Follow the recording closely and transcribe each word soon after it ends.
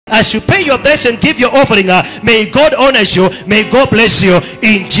as you pay your tithes and give your offering, may God honor you, may God bless you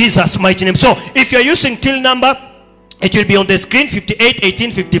in Jesus' mighty name. So if you're using till number, it will be on the screen, 58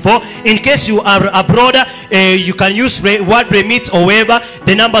 18 54. In case you are abroad, you can use word remit or wherever.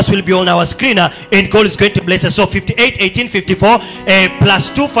 The numbers will be on our screen, and God is going to bless us. So 58 18 54 plus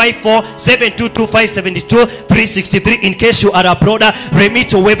 254 7225 72 363. In case you are abroad,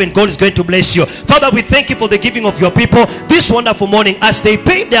 remit or wherever, and God is going to bless you. Father, we thank you for the giving of your people this wonderful morning. As they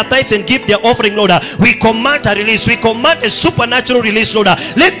pay their tithes and give their offering, Lord, we command a release. We command a supernatural release, Lord.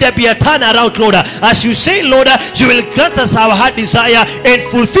 Let there be a turnaround, Lord. As you say, Lord, you will grant us our heart desire and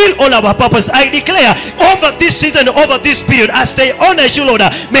fulfill all our purpose. I declare over this season, over this period, as they honor you, Lord,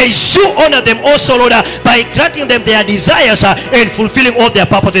 may you honor them also, Lord, by granting them their desires and fulfilling all their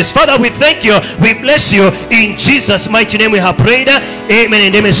purposes. Father, we thank you, we bless you. In Jesus' mighty name we have prayed. Amen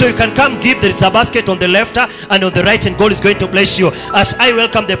and amen. So you can come give. There is a basket on the left and on the right, and God is going to bless you. As I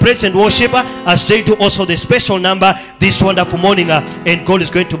welcome the praise and worship, as they do also the special number this wonderful morning, and God is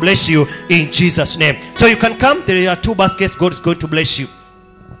going to bless you in Jesus' name. So you can come. There are 2 baskets. God is going to bless you.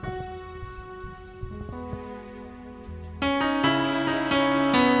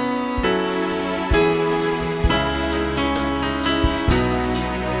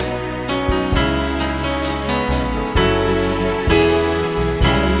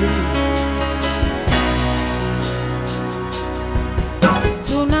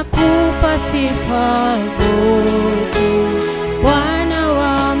 Tunakupa sifa zote, Bwana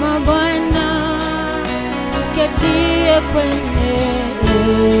wa mabwana, uketie kwenye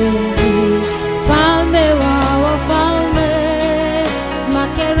enzi, Mfalme wa wafalme,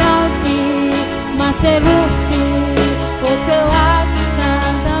 makerabi, maserufi, wote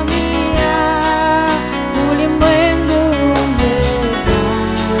wakitazamia, ulimwengu umejaa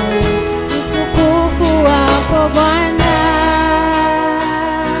utukufu wako Bwana.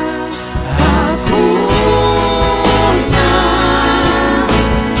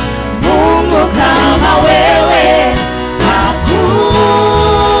 Kama wewe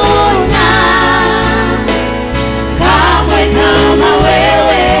hakuna, kamwe kama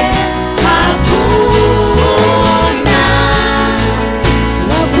wewe hakuna.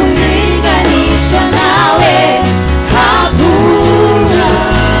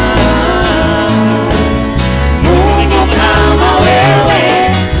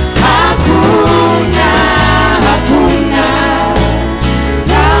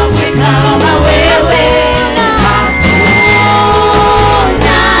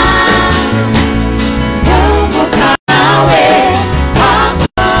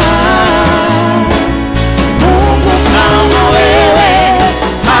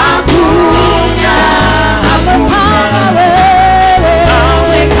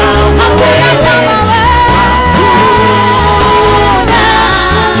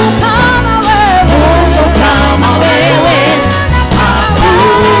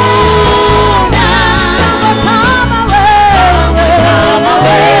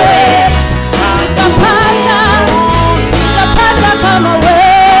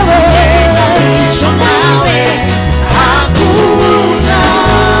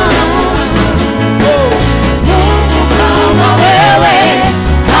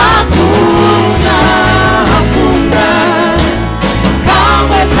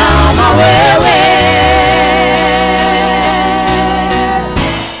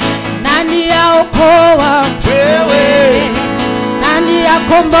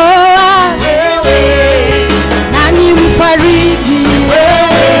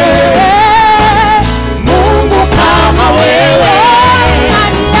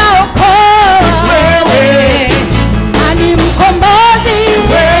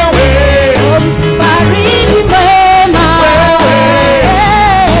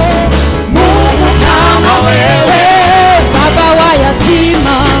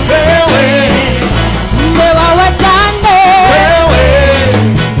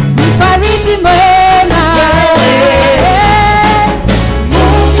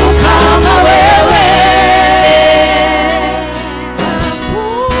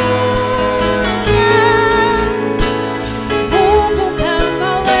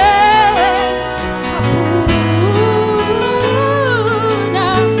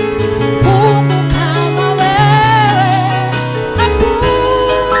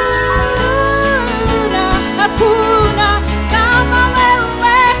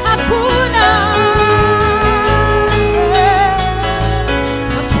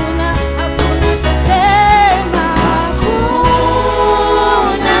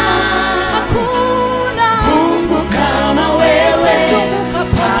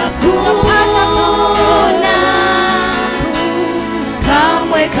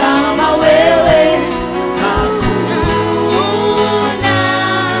 kama wewe,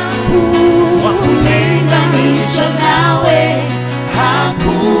 wa kulinganisha nawe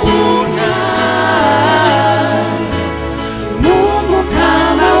hakuna. Mungu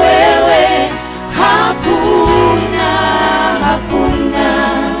kama wewe hakuna, hakuna.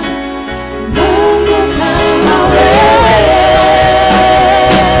 Mungu kama wewe.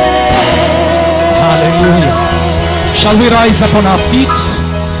 Hallelujah. Shall we rise up on our feet?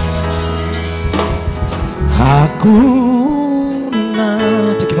 Hakuna.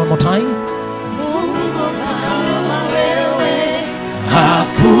 Take it one more time. Mungu kama wewe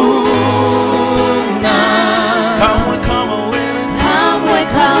Hakuna. kamwe kama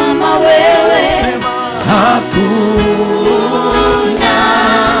wewe Hakuna.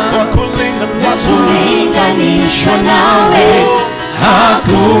 wakulinganishwa nawe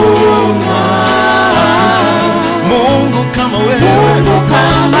Hakuna. Mungu kama wewe hakuna,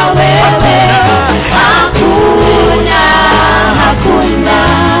 hakuna. Mungu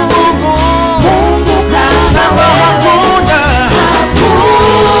kama wewe hakuna,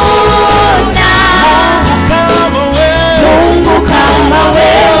 Mungu kama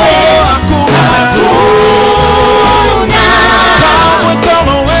wewe hakuna, kamwe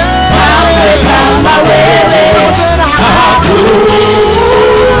kama wewe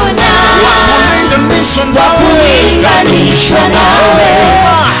hakuna, wakulinganishwa nawe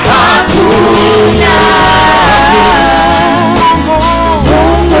hakuna.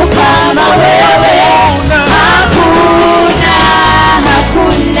 Mungu kama wewe hakuna,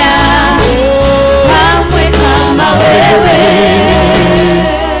 hakuna. Kamwe kama wewe.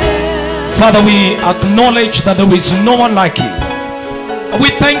 Father, we acknowledge that there is no one like you. We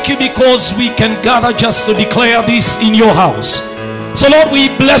thank you because we can gather just to declare this in your house. So Lord, we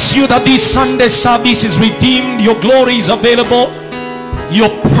bless you that this Sunday service is redeemed. Your glory is available. Your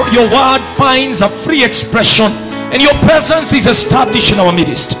word finds a free expression, and your presence is established in our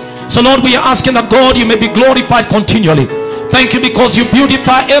midst. So Lord, we are asking that God, you may be glorified continually. Thank you because you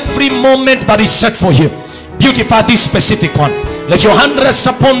beautify every moment that is set for you. Beautify this specific one. Let your hand rest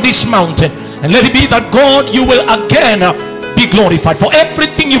upon this mountain, and let it be that God, you will again be glorified for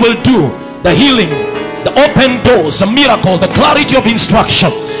everything you will do. The healing, the open doors, the miracle, the clarity of instruction,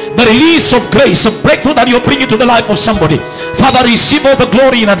 the release of grace, a breakthrough that you're bringing to the life of somebody. Father, receive all the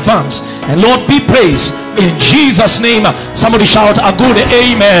glory in advance, and Lord, be praised in Jesus' name. Somebody shout a good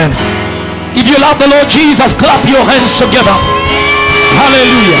amen. If you love the Lord Jesus, clap your hands together.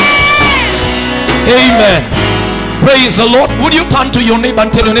 Hallelujah. Amen. Praise the Lord. Would you turn to your neighbor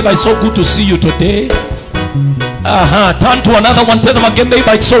and tell your neighbor, it's so good to see you today? Turn to another one, tell them again,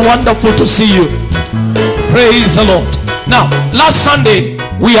 neighbor, it's so wonderful to see you. Praise the Lord. Now, last Sunday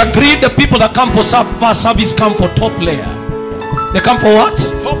we agreed the people that come for first service come for top layer. They come for what?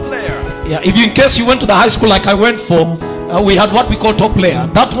 Top layer. Yeah, if you, in case you went to the high school like I went for, we had what we call top layer.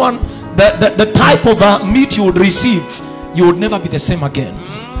 That one, the type of meat you would receive, you would never be the same again.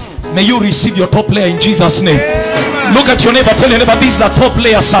 May you receive your top layer in Jesus' name. Amen. Look at your neighbor, tell your neighbor, this is the top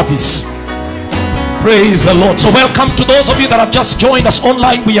layer service. Praise the Lord. So welcome to those of you that have just joined us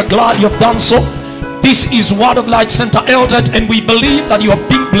online. We are glad you have done so. This is Word of Light Center Eldred, and we believe that you are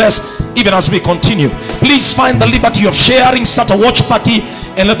being blessed even as we continue. Please find the liberty of sharing, start a watch party,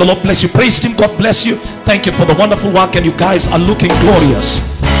 and let the Lord bless you. Praise Him. God bless you. Thank you for the wonderful work, and you guys are looking glorious.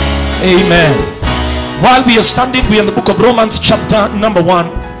 Amen. While we are standing, we are in the book of Romans chapter number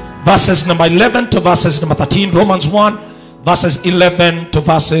 1, verses number 11 to verses number 13. Romans 1 verses 11 to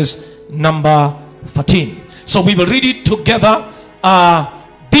verses number 13. So we will read it together.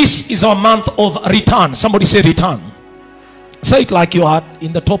 This is our month of return. Somebody say return. Say it like you are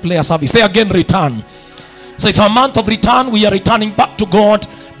in the top layer service. Say again, return. So it's our month of return. We are returning back to God,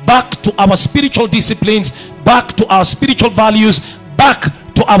 back to our spiritual disciplines, back to our spiritual values, back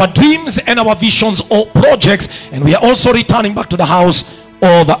to our dreams and our visions or projects. And we are also returning back to the house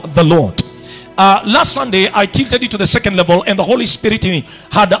of the Lord. Last Sunday I tilted it to the second level, and the Holy Spirit in me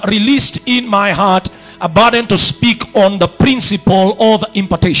had released in my heart a burden to speak on the principle of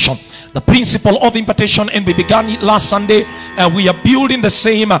impartation. The principle of impartation, and we began it last Sunday. We are building the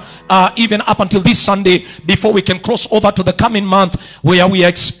same even up until this Sunday, before we can cross over to the coming month, where we are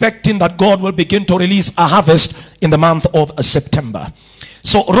expecting that God will begin to release a harvest in the month of September.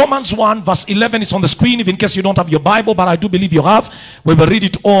 So Romans 1 verse 11 is on the screen, if in case you don't have your Bible, but I do believe you have. We will read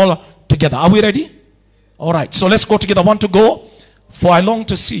it all together. Are we ready? All right, so let's go together. One to go. For I long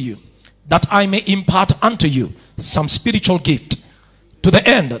to see you, that I may impart unto you some spiritual gift, to the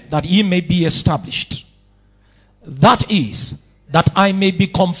end that ye may be established. That is, that I may be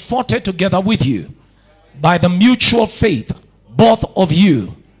comforted together with you by the mutual faith, both of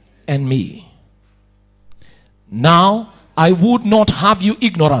you, and me. Now I would not have you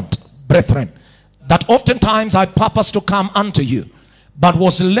ignorant, brethren, that oftentimes I purpose to come unto you, but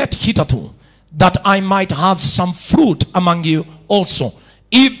was led hitherto, that I might have some fruit among you also,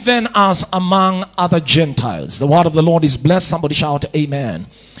 even as among other Gentiles. The word of the Lord is blessed. Somebody shout amen.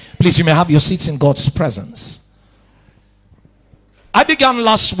 Please, you may have your seats in God's presence. I began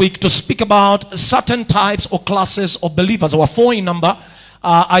last week to speak about certain types or classes of believers. There were 4 in number.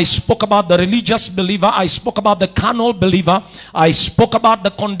 I spoke about the religious believer. I spoke about the carnal believer. I spoke about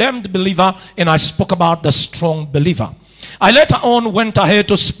the condemned believer. And I spoke about the strong believer. I later on went ahead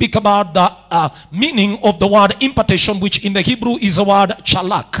to speak about the meaning of the word impartation, which in the Hebrew is the word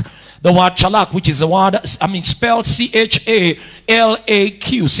chalak. The word chalak, which is the word, spelled C-H-A-L-A-Q.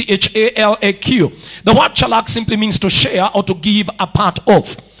 C-H-A-L-A-Q. The word chalak simply means to share or to give a part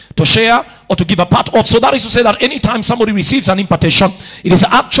of. To share or to give a part of. So that is to say that anytime somebody receives an impartation, it is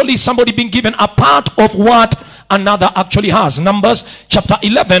actually somebody being given a part of what another actually has. Numbers chapter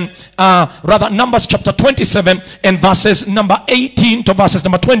 11, Numbers chapter 27 and verses number 18 to verses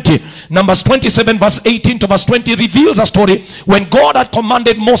number 20. Numbers 27 verse 18 to verse 20 reveals a story when God had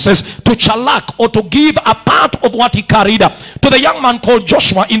commanded Moses to chalak or to give a part of what he carried to the young man called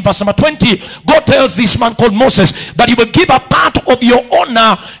Joshua. In verse number 20, God tells this man called Moses that he will give a part of your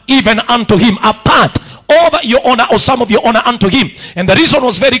honor even unto him. A part over your honor or some of your honor unto him. And the reason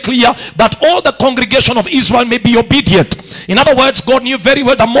was very clear, that all the congregation of Israel may be obedient. In other words, God knew very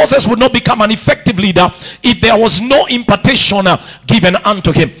well that Moses would not become an effective leader if there was no impartation given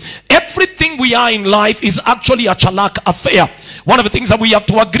unto him. Everything we are in life is actually a chalak affair. One of the things that we have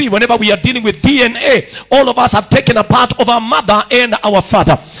to agree, whenever we are dealing with DNA, all of us have taken a part of our mother and our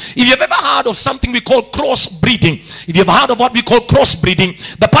father. If you've ever heard of something we call crossbreeding, if you've heard of what we call crossbreeding,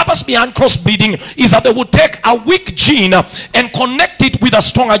 the purpose behind crossbreeding is that they would take a weak gene and connect it with a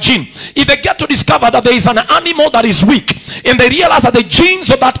stronger gene. If they get to discover that there is an animal that is weak, and they realize that the genes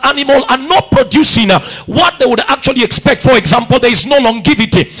of that animal are not producing what they would actually expect. For example, there is no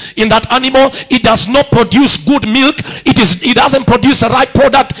longevity in that animal. It does not produce good milk. It doesn't produce the right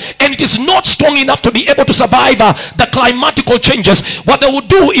product, and it is not strong enough to be able to survive the climatical changes. What they would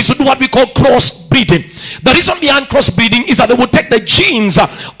do is to do what we call crossbreeding. The reason behind crossbreeding is that they would take the genes of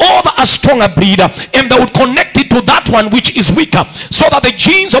a stronger breed and they would connect it to that one which is weaker, so that the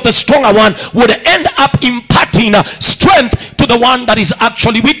genes of the stronger one would end up imparting strength to the one that is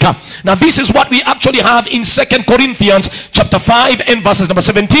actually weaker. Now this is what we actually have in 2 Corinthians chapter 5 and verses number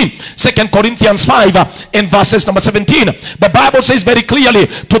 17. 2 Corinthians 5 and verses number 17. The Bible says very clearly,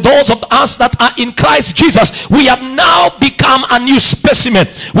 to those of us that are in Christ Jesus, we have now become a new specimen.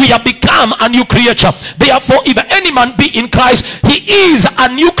 We have become a new creature. Therefore, if any man be in Christ, he is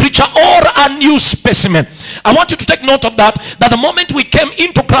a new creature or a new specimen. I want you to take note of that the moment we came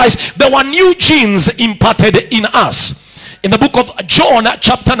into Christ, there were new genes imparted in us. In the book of John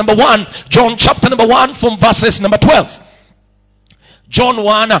chapter number 1, John chapter number 1 from verses number 12. John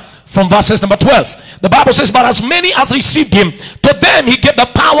 1 from verses number 12. The Bible says, but as many as received him, to them he gave the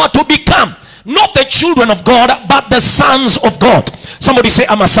power to become not the children of God, but the sons of God. Somebody say,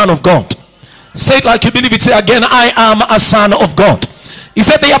 I'm a son of God. Say it like you believe it. Say again, I am a son of God. He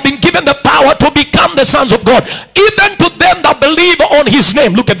said they have been given the power to become the sons of God, even to them that believe on his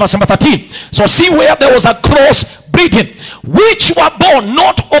name. Look at verse number 13. So see where there was a cross breeding, which were born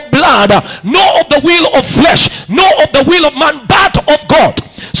not of blood, nor of the will of flesh, nor of the will of man, but of God.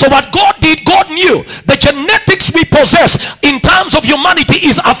 So what God did, God knew the genetics we possess in terms of humanity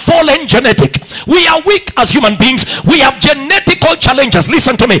is a fallen genetic. We are weak as human beings. We have genetical challenges.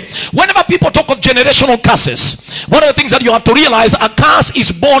 Listen to me. Whenever people talk of generational curses, one of the things that you have to realize, a curse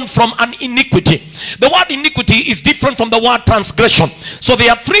is born from an iniquity. The word iniquity is different from the word transgression. So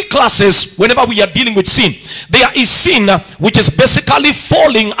there are 3 classes whenever we are dealing with sin. There is sin, which is basically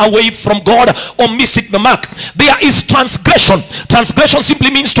falling away from God or missing the mark. There is transgression. Transgression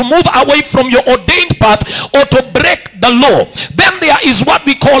simply means to move away from your ordained path or to break the law. Then there is what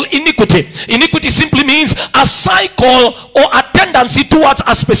we call iniquity. Iniquity simply means a cycle or a tendency towards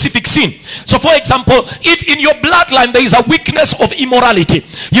a specific sin. So for example, if in your bloodline there is a weakness of immorality,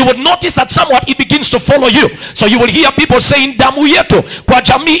 you would notice that somewhat it begins to follow you. So you will hear people saying, damu yetu kwa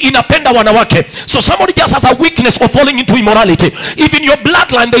jamii inapenda wanawake. So somebody just has a weakness of falling into immorality. If in your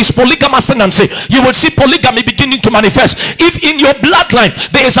bloodline there is polygamous tendency, you will see polygamy beginning to manifest. If in your bloodline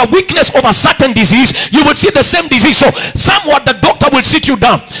there is a weakness of a certain disease, you will see the same disease. So somewhat the doctor will sit you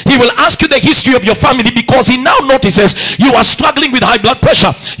down, he will ask you the history of your family, because he now notices you are struggling with high blood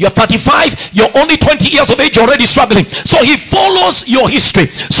pressure. You're 35, you're only 20 years of age, already struggling. So he follows your history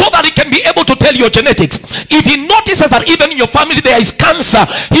so that he can be able to tell your genetics. If he notices that even in your family there is cancer,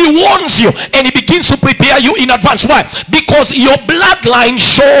 he warns you and he begins to prepare you in advance. Why? Because your bloodline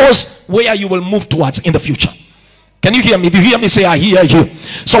shows where you will move towards in the future. Can you hear me? If you hear me, say I hear you.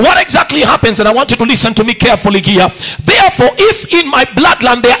 So what exactly happens, and I want you to listen to me carefully here. Therefore, if in my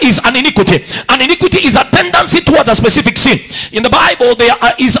bloodline there is an iniquity is a tendency towards a specific sin. In the Bible there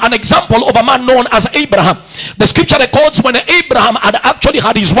is an example of a man known as Abraham. The scripture records when Abraham had actually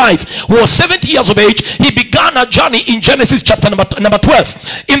had his wife, who was 70 years of age, he began a journey in Genesis chapter number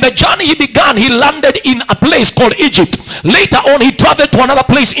 12. In the journey he began, he landed in a place called Egypt. Later on, he traveled to another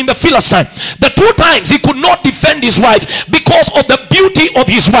place in the Philistine. The two times he could not defend his wife because of the beauty of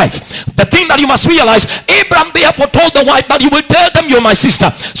his wife. The thing that you must realize, Abraham therefore told the wife that you will tell them you're my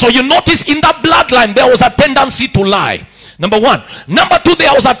sister. So you notice in that bloodline there was a tendency to lie. Number one. Number two,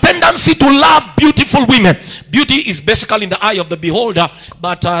 there was a tendency to love beautiful women. Beauty is basically in the eye of the beholder,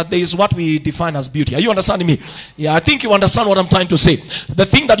 but there is what we define as beauty. Are you understanding me? Yeah, I think you understand what I'm trying to say. The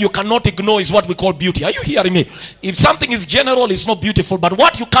thing that you cannot ignore is what we call beauty. Are you hearing me? If something is general, it's not beautiful, but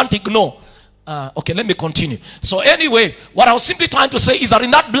what you can't ignore. Okay, let me continue. So anyway, what I was simply trying to say is that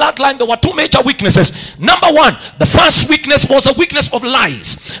in that bloodline there were two major weaknesses. Number one, the first weakness was a weakness of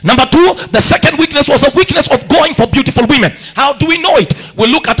lies. Number two, the second weakness was a weakness of going for beautiful women. How do we know it? We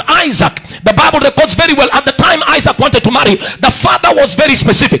look at Isaac. The Bible records very well, at the time Isaac wanted to marry, the father was very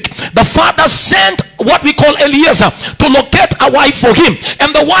specific. The father sent what we call Eliezer to locate a wife for him,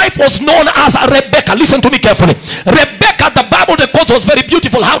 and the wife was known as Rebecca. Listen to me carefully. Rebecca, the Bible records, was very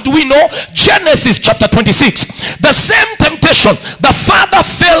beautiful. How do we know? Genesis chapter 26. The same temptation the father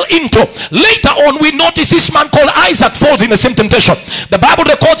fell into, later on we notice this man called Isaac falls in the same temptation. The Bible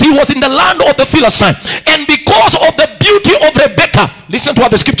records he was in the land of the Philistine, and because of the beauty of Rebecca, listen to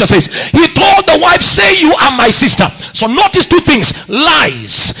what the scripture says, he told the wife, say you are my sister. So notice two things: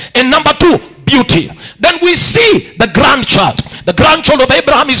 lies, and number two, beauty. Then we see the grandchild. The grandchild of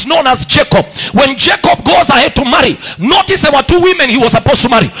Abraham is known as Jacob. When Jacob goes ahead to marry, notice there were two women he was supposed to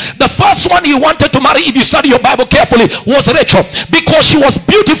marry. The first one he wanted to marry, if you study your Bible carefully, was Rachel, because she was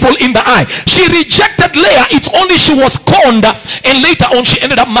beautiful in the eye. She rejected Leah. It's only she was conned, and later on she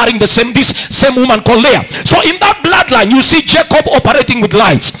ended up marrying this same woman called Leah. So in that bloodline you see Jacob operating with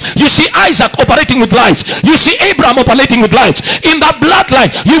lies, you see Isaac operating with lies, you see Abraham operating with lies. In that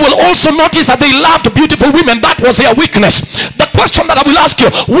bloodline you will also notice that they loved beautiful women. That was their weakness. The question that I will ask you,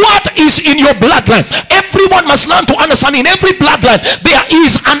 what is in your bloodline? Everyone must learn to understand, in every bloodline there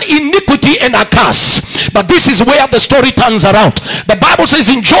is an iniquity and a curse. But this is where the story turns around. The Bible says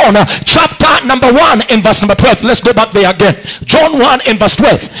in John chapter number 1 and verse number 12. Let's go back there again. John 1 and verse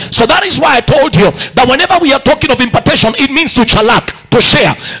 12. So that is why I told you that whenever we are talking of impartation, it means to chalak, to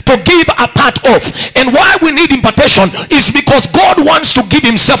share, to give a part of. And why we need impartation is because God wants to give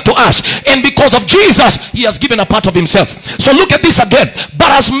himself to us, and because of Jesus he has given a part of himself. So look at this again.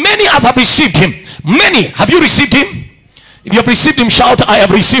 But as many as have received him, many, have you received him? If you have received him, shout, I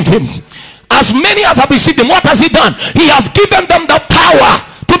have received him. As many as have received him, what has he done? He has given them the power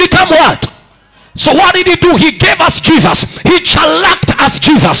to become what? So what did he do? He gave us Jesus. He chalaked us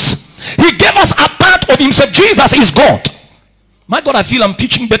Jesus. He gave us a part of himself. Jesus is God. My God, I feel I'm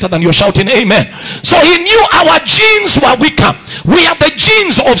teaching better than you're shouting amen. So he knew our genes were weaker. We have the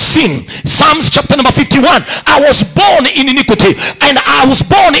genes of sin. Psalms chapter number 51. I was born in iniquity, and I was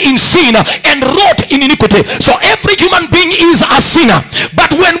born in sin and wrought in iniquity. So every human being is a sinner.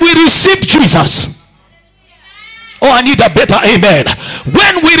 But when we received Jesus, oh, I need a better amen.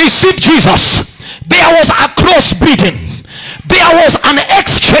 When we received Jesus, there was a crossbreeding. There was an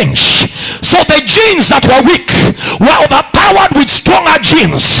exchange. So the genes that were weak were overpowered with stronger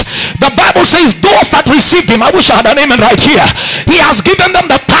genes. The Bible says those that received him, I wish I had an amen right here, he has given them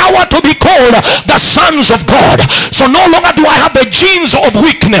the power to be called the sons of God. So no longer do I have the genes of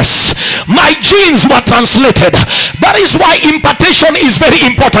weakness. My genes were translated. That is why impartation is very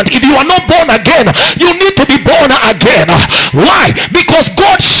important. If you are not born again, you need to be born again. Why? Because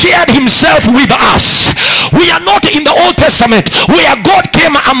God shared himself with us. We are not in the Old Testament where God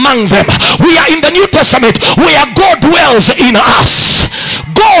came among them. We are in the New Testament where God dwells in us.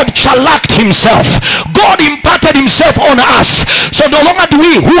 God chalaked himself. God imparted himself on us. So no longer do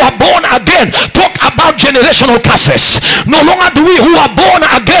we who are born again talk about generational curses. No longer do we who are born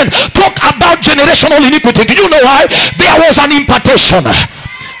again talk about generational iniquity. Do you know why? There was an impartation.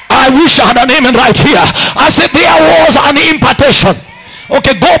 I wish I had an amen right here. I said there was an impartation.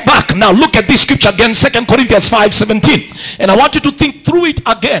 Okay, go back now. Look at this scripture again, 2 Corinthians 5:17. And I want you to think through it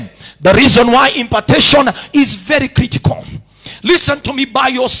again. The reason why impartation is very critical. Listen to me. By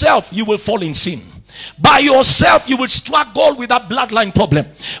yourself, you will fall in sin. By yourself, you will struggle with that bloodline problem.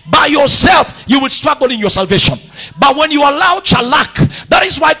 By yourself, you will struggle in your salvation. But when you allow chalak, that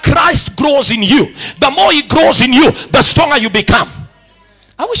is why Christ grows in you. The more he grows in you, the stronger you become.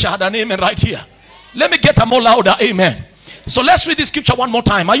 I wish I had an amen right here. Let me get a more louder amen. So let's read this scripture one more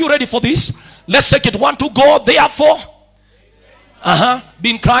time. Are you ready for this? Let's take it. 1 to go. Therefore,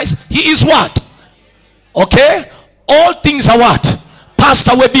 being Christ, he is what? Okay. All things are what? Passed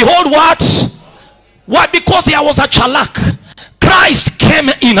away. Behold what? Why? Because there was a chalak. Christ came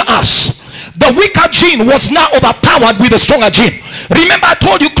in us. The weaker gene was now overpowered with a stronger gene. Remember, I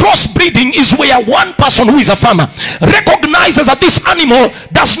told you crossbreeding is where one person who is a farmer recognizes that this animal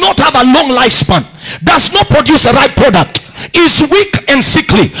does not have a long lifespan, does not produce a right product, is weak and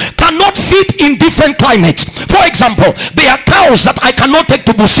sickly, cannot fit in different climates. For example, there are cows that I cannot take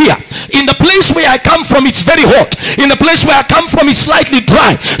to Busia. In the place where I come from, it's very hot. In the place where I come from, it's slightly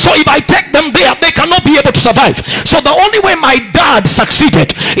dry. So if I take them there, they cannot be able to survive. So the only way my dad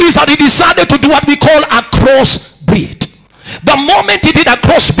succeeded is that he decided to do what we call a crossbreed. The moment he did a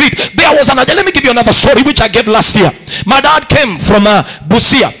crossbreed, there was another. Let me give you another story which I gave last year. My dad came from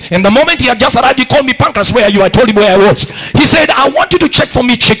Busia, and the moment he had just arrived, he called me, Pancras, where are you? I told him where I was. He said, I want you to check for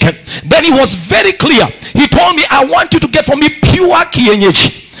me chicken. Then he was very clear. He told me, I want you to get for me pure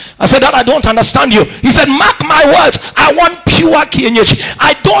kienyeji. I said, Dad, I don't understand you. He said, mark my words, I want pure kienyeji.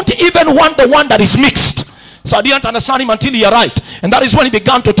 I don't even want the one that is mixed. So I didn't understand him until he arrived. And that is when he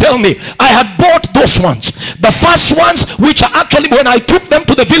began to tell me, I had bought those ones. The first ones, which are actually, when I took them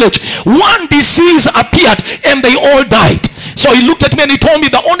to the village, one disease appeared and they all died. So he looked at me and he told me,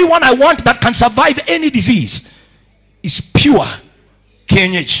 the only one I want that can survive any disease is pure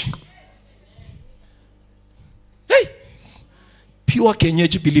kienyeji. Hey, pure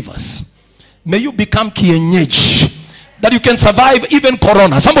kienyeji believers, may you become kienyeji, that you can survive even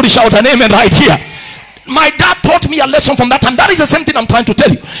corona. Somebody shout an amen right here. My dad taught me a lesson from that, and that is the same thing I'm trying to tell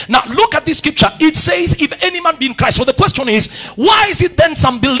you. Now look at this scripture. It says, if any man be in Christ. So the question is, why is it then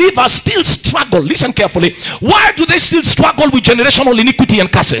some believers still struggle? Listen carefully. Why do they still struggle with generational iniquity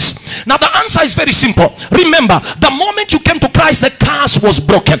and curses? Now the answer is very simple. Remember, the moment you came to Christ, the curse was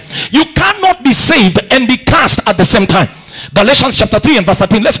broken. You cannot be saved and be cursed at the same time. Galatians chapter 3 and verse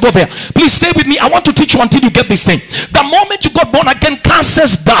 13. Let's go there. Please stay with me. I want to teach you until you get this thing. The moment you got born again,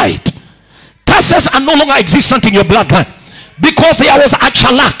 curses died. Curses are no longer existent in your bloodline because there was a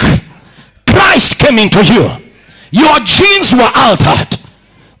chalak. Christ came into you. Your genes were altered.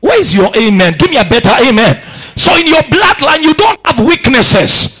 Where is your amen? Give me a better amen. So in your bloodline, you don't have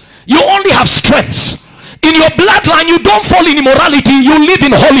weaknesses. You only have strengths. In your bloodline, you don't fall in immorality. You live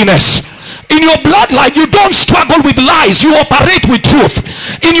in holiness. In your bloodline, you don't struggle with lies. You operate with truth.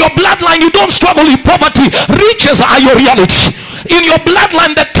 In your bloodline, you don't struggle with poverty. Riches are your reality. In your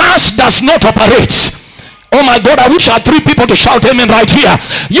bloodline, the curse does not operate. Oh my God, I wish I had 3 people to shout amen right here.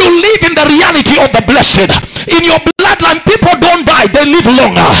 You live in the reality of the blessed. In your bloodline, people don't die, they live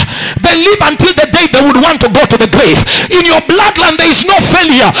longer. They live until the day they would want to go to the grave. In your bloodline, there is no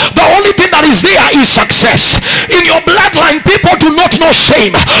failure. The only thing that is there is success. In your bloodline, people do not know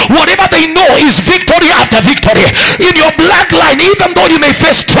shame. Whatever they know is victory after victory. In your bloodline, even though you may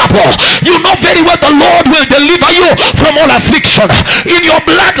face trouble, you know very well the Lord will deliver you from all affliction. In your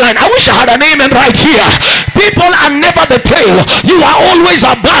bloodline, I wish I had an amen right here. People are never the tail. You are always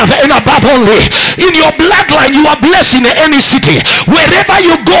above and above only. In your bloodline, you are blessed in any city. Wherever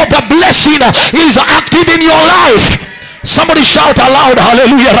you go, the blessing is active in your life. Somebody shout aloud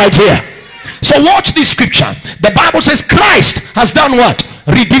hallelujah right here. So watch this scripture. The Bible says Christ has done what?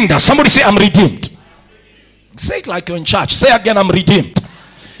 Redeemed us. Somebody say, I'm redeemed. Say it like you're in church. Say again, I'm redeemed.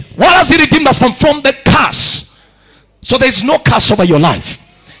 What has he redeemed us from? From the curse. So there's no curse over your life.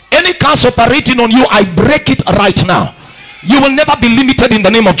 Any curse operating on you, I break it right now. You will never be limited in the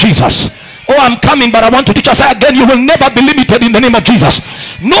name of Jesus. Oh, I'm coming, but I want to teach us again. You will never be limited in the name of Jesus.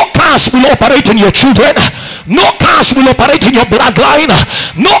 No curse will operate in your children. No curse will operate in your bloodline.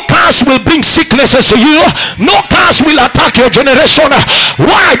 No curse will bring sicknesses to you. No curse will attack your generation.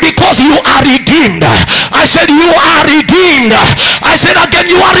 Why? Because you are redeemed. I said you are redeemed. I said again,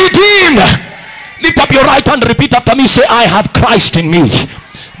 you are redeemed. Lift up your right hand, repeat after me. Say, I have Christ in me.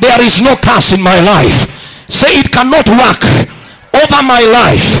 There is no curse in my life. Say, it cannot work over my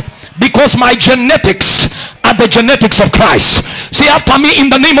life because my genetics are the genetics of Christ. Say after me, in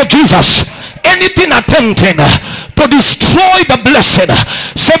the name of Jesus, anything attempting to destroy the blessed,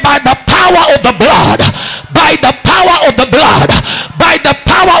 say by the power of the blood, by the power of the blood, by the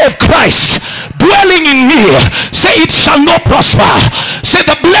power of Christ dwelling in me. Say, it shall not prosper. Say,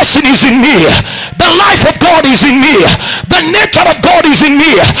 the blessing is in me, the life of God is in me, the nature of God is in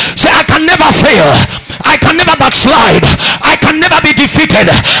me. Say, I can never fail, I can never backslide, I can never be defeated,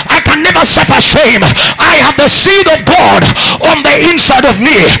 I can never suffer shame. I have the seed of God on the inside of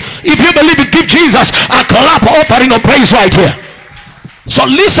me. If you believe it, give Jesus a clap offering of praise right here. So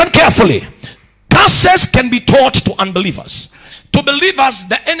listen carefully. Curses can be taught to unbelievers. To believers,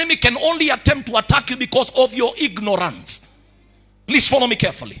 the enemy can only attempt to attack you because of your ignorance. Please follow me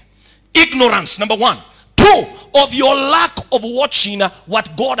carefully. Ignorance, number one. Two, of your lack of watching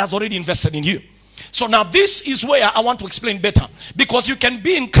what God has already invested in you. So now this is where I want to explain better, because you can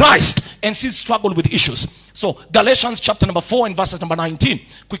be in Christ and still struggle with issues. So Galatians chapter number 4 and verses number 19.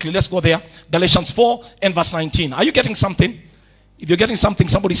 Quickly, let's go there. Galatians 4 and verse 19. Are you getting something? If you're getting something,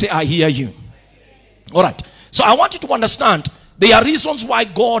 somebody say, I hear you. All right. So I want you to understand there are reasons why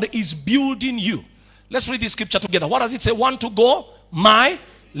God is building you. Let's read this scripture together. What does it say? 1 to go, my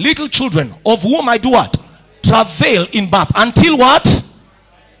little children, of whom I do what? Travail in birth. Until what?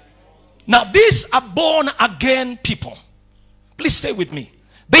 Now these are born again people. Please stay with me.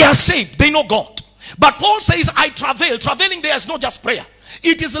 They are saved. They know God. But Paul says, I travail. Travailing there is not just prayer.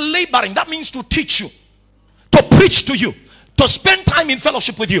 It is laboring. That means to teach you, to preach to you, to spend time in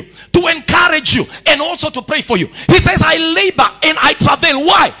fellowship with you, to encourage you, and also to pray for you. He says, I labor and I travail.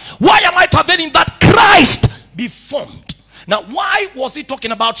 Why? Why am I travailing? That Christ be formed. Now, why was he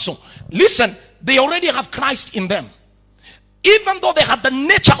talking about so? Listen, they already have Christ in them. Even though they had the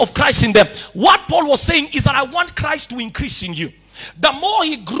nature of Christ in them, what Paul was saying is that I want Christ to increase in you. The more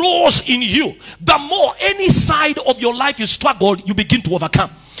he grows in you, the more any side of your life you struggle, you begin to overcome.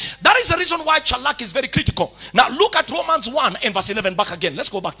 That is the reason why chalak is very critical. Now look at Romans 1 and verse 11 back again. Let's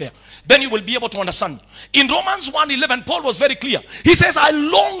go back there. Then you will be able to understand. In Romans 1:11, Paul was very clear. He says, I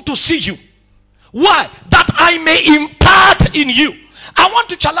long to see you. Why? That I may impart in you. I want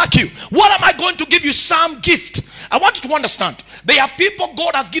to chalak you. What am I going to give you? Some gift. I want you to understand. There are people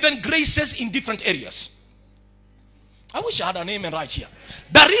God has given graces in different areas. I wish I had an amen right here.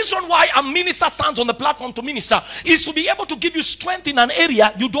 The reason why a minister stands on the platform to minister is to be able to give you strength in an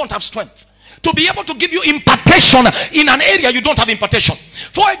area you don't have strength. To be able to give you impartation in an area you don't have impartation.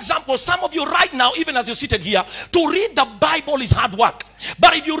 For example, some of you right now, even as you're seated here, to read the Bible is hard work.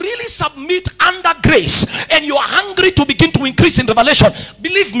 But if you really submit under grace and you are hungry to begin to increase in revelation,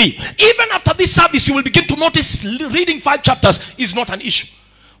 believe me, even after this service you will begin to notice reading 5 chapters is not an issue.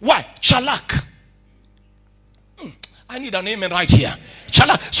 Why? Chalak. I need an amen right here.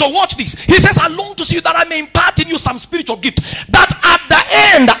 So watch this. He says, I long to see you that I may impart in you some spiritual gift, that at the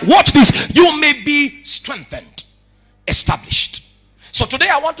end, watch this, you may be strengthened, established. So today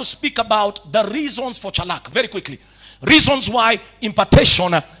I want to speak about the reasons for chalak very quickly. Reasons why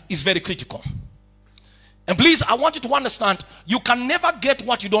impartation is very critical. And please, I want you to understand, you can never get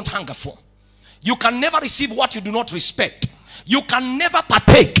what you don't hunger for. You can never receive what you do not respect. You can never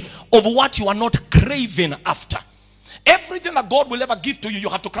partake of what you are not craving after. Everything that God will ever give to you, you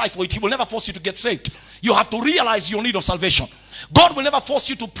have to cry for it. He will never force you to get saved. You have to realize your need of salvation. God will never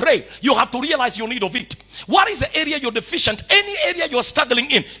force you to pray. You have to realize your need of it. What is the area you're deficient? Any area you're struggling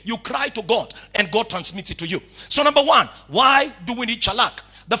in, you cry to God and God transmits it to you. So number one, why do we need chalak?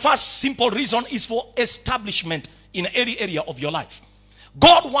 The first simple reason is for establishment in any area of your life.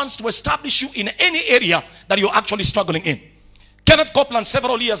 God wants to establish you in any area that you're actually struggling in. Kenneth Copeland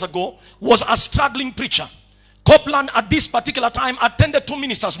several years ago was a struggling preacher. Copeland at this particular time attended 2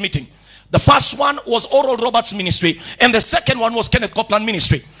 ministers meeting. The first one was Oral Roberts' ministry, and the second one was Kenneth Copeland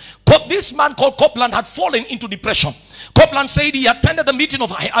ministry. This man called Copeland had fallen into depression. Copeland said he attended the meeting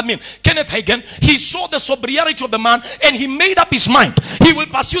of Kenneth Hagin. He saw the sobriety of the man and he made up his mind. He will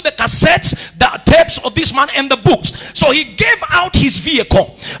pursue the cassettes, the tapes of this man and the books. So he gave out his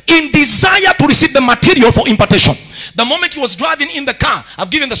vehicle in desire to receive the material for impartation. The moment he was driving in the car, I've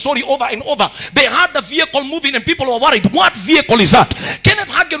given the story over and over, they had the vehicle moving and people were worried. What vehicle is that? Kenneth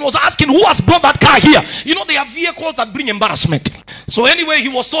Hagin was asking, who has brought that car here? You know, they are vehicles that bring embarrassment. So anyway, he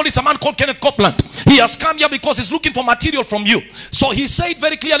was told it's a man called Kenneth Copeland. He has come here because he's looking for material from you. So he said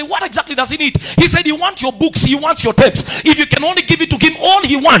very clearly, what exactly does he need? He said he wants your books, he wants your tapes. If you can only give it to him, all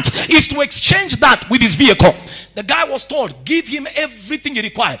he wants is to exchange that with his vehicle. The guy was told, give him everything he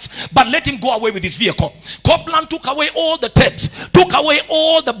requires, but let him go away with his vehicle. Copeland took away all the tapes, took away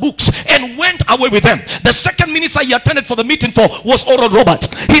all the books, and went away with them. The second minister he attended for the meeting for was Oral Roberts.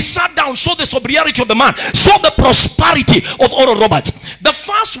 He sat down, saw the sobriety of the man, saw the prosperity of Oral Roberts. The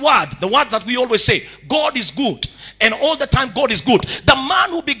first word, the words that we always say, God is good, and all the time God is good. The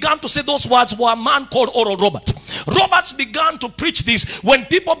man who began to say those words was a man called Oral Roberts. Roberts began to preach this when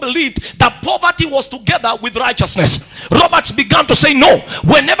people believed that poverty was together with righteousness. Roberts began to say, no,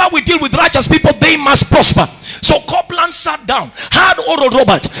 whenever we deal with righteous people, they must prosper. So Copeland sat down, had Oral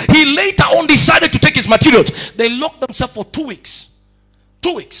Roberts. He later on decided to take his materials. They locked themselves for 2 weeks.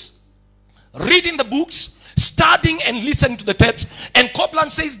 2 weeks. Reading the books, studying and listening to the tapes. And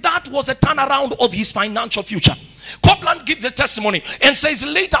Copeland says that was a turnaround of his financial future. Copeland gives a testimony and says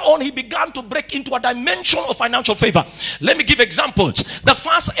later on he began to break into a dimension of financial favor. Let me give examples. The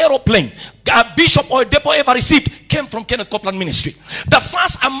first aeroplane Bishop Oyedepo ever received came from Kenneth Copeland ministry. The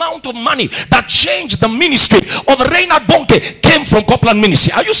first amount of money that changed the ministry of Reinhard Bonke came from Copeland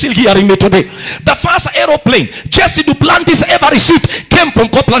ministry. Are you still hearing me today? The first aeroplane Jesse Duplantis ever received came from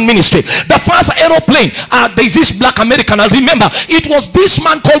Copeland ministry. The first aeroplane, there's this black American, I remember, it was this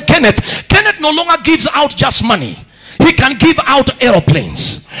man called Kenneth. Kenneth no longer gives out just money. He can give out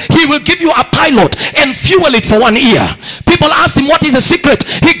aeroplanes. He will give you a pilot and fuel it for 1 year. People asked him what is the secret.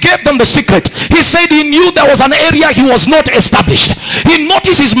 He gave them the secret. He said he knew there was an area he was not established. He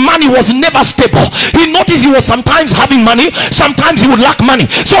noticed his money was never stable. He noticed he was sometimes having money, sometimes he would lack money.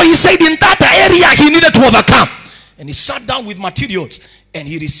 So he said in that area he needed to overcome. And he sat down with materials and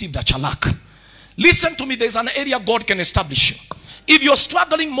he received a chalak. Listen to me, there's an area God can establish you. If you're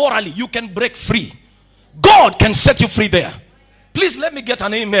struggling morally, you can break free. God can set you free there. Please let me get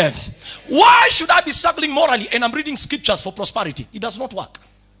an amen. Why should I be struggling morally and I'm reading scriptures for prosperity? It does not work.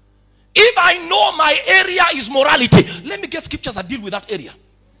 If I know my area is morality, let me get scriptures that deal with that area.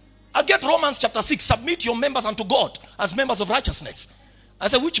 I get Romans chapter 6, submit your members unto God as members of righteousness. I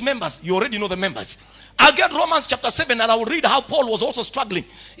say, which members? You already know the members. I'll get Romans chapter 7 and I will read how Paul was also struggling.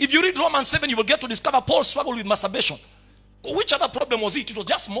 If you read Romans 7, you will get to discover Paul struggled with masturbation. Which other problem was it? It was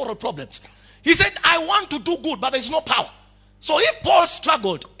just moral problems. He said, I want to do good, but there's no power. So if Paul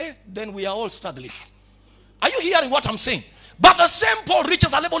struggled, then we are all struggling. Are you hearing what I'm saying? But the same Paul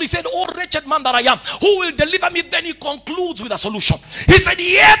reaches a level, he said, oh wretched man that I am, who will deliver me? Then he concludes with a solution. He said,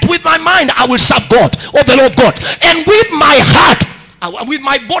 yet with my mind I will serve God, or the law of God. And with my heart, with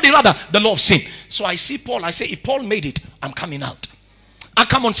my body rather, the law of sin. So I see Paul, I say, if Paul made it, I'm coming out.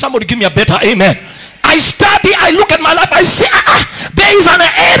 Come on, somebody give me a better amen. I study, I look at my life, I see, there is an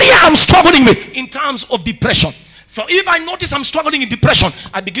area I'm struggling with in terms of depression. So if I notice I'm struggling in depression,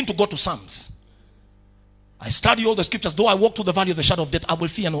 I begin to go to Psalms. I study all the scriptures. Though I walk through the valley of the shadow of death, I will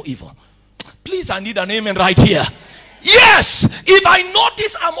fear no evil. Please, I need an amen right here. Yes, if I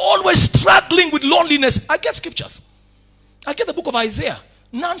notice I'm always struggling with loneliness, I get scriptures. I get the book of Isaiah.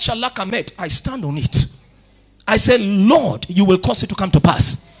 None shall lack a mate. I stand on it. I say, Lord, you will cause it to come to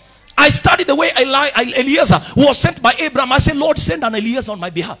pass. I studied the way Eliezer was sent by Abraham. I say, Lord, send an Eliezer on my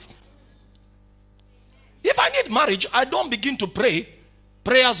behalf. If I need marriage, I don't begin to pray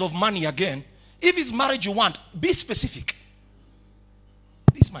prayers of money again. If it's marriage you want, be specific.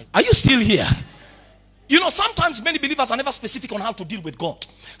 Are you still here? You know, sometimes many believers are never specific on how to deal with God.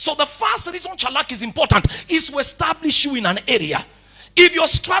 So the first reason chalak is important is to establish you in an area. If you're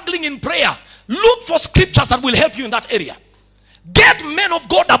struggling in prayer, look for scriptures that will help you in that area. Get men of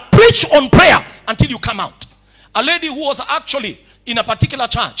God that preach on prayer until you come out. A lady who was actually in a particular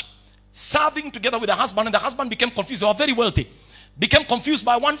church serving together with her husband, and the husband became confused. They were very wealthy. Became confused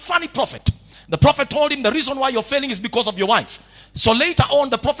by one funny prophet. The prophet told him the reason why you're failing is because of your wife. So later on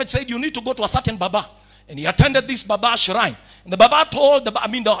the prophet said you need to go to a certain Baba. And he attended this Baba shrine. And the Baba told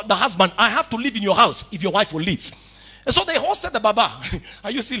the husband, I have to live in your house if your wife will leave. And so they hosted the Baba.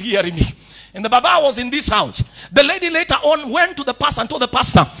 Are you still hearing me? And the Baba was in this house. The lady later on went to the pastor and told the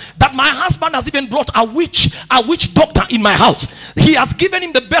pastor that my husband has even brought a witch doctor in my house. He has given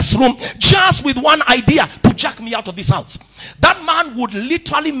him the best room just with one idea to jack me out of this house. That man would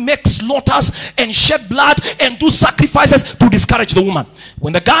literally make slaughters and shed blood and do sacrifices to discourage the woman.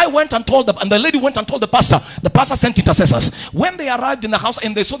 When the guy went and told and the lady went and told the pastor sent intercessors. When they arrived in the house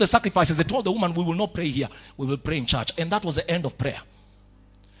and they saw the sacrifices, they told the woman, we will not pray here, we will pray in church. And that was the end of prayer.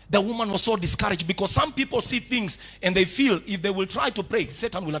 The woman was so discouraged because some people see things and they feel if they will try to pray,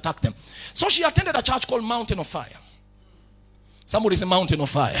 Satan will attack them. So she attended a church called Mountain of Fire. Somebody say Mountain of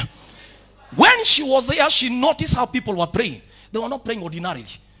Fire. When she was there, she noticed how people were praying. They were not praying ordinarily.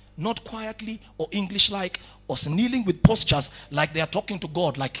 not quietly or English like, or kneeling with postures like they are talking to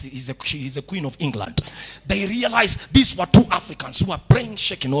God like he's a queen of England. They realized these were two Africans who were praying,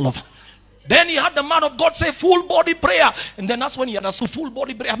 shaking all over. Then he had the man of God say full body prayer. And then that's when he understood full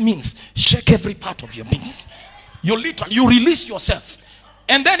body prayer means shake every part of your being. You release yourself.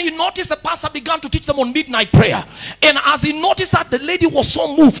 And then he noticed the pastor began to teach them on midnight prayer. And as he noticed that, the lady was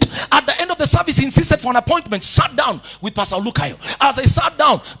so moved. At the end of the service, he insisted for an appointment, sat down with Pastor Lukayo. As they sat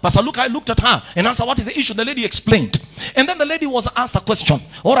down, Pastor Lukayo looked at her and asked her, what is the issue? The lady explained. And then the lady was asked a question.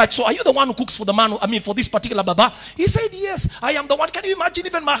 All right, so are you the one who cooks for the man, for this particular Baba? He said, yes, I am the one. Can you imagine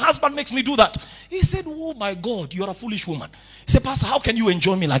even my husband makes me do that? He said, oh my God, you're a foolish woman. He said, Pastor, how can you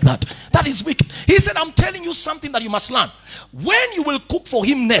enjoy me like that? That is wicked. He said, I'm telling you something that you must learn. When you will cook for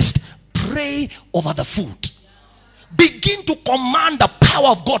him next, pray over the food. Begin to command the power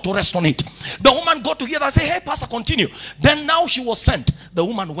of God to rest on it. The woman got to hear that and say, hey pastor, continue. Then now she was sent. The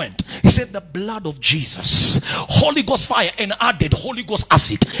woman went. He said, the blood of Jesus, Holy Ghost fire, and added Holy Ghost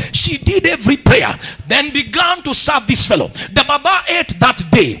acid. She did every prayer, then began to serve this fellow. The Baba ate that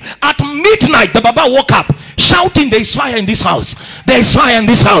day. At midnight, the Baba woke up shouting, there is fire in this house. There is fire in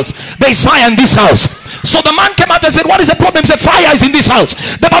this house. There is fire in this house. So the man came out and said, what is the problem? He said, fire is in this house.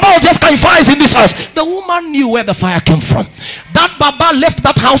 The Baba was just crying, fire is in this house. The woman knew where the fire came from. That Baba left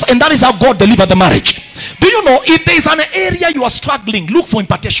that house, and that is how God delivered the marriage. Do you know, if there is an area you are struggling, look for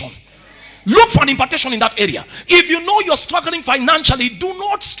impartation. Look for an impartation in that area. If you know you're struggling financially, do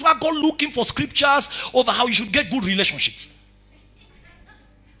not struggle looking for scriptures over how you should get good relationships.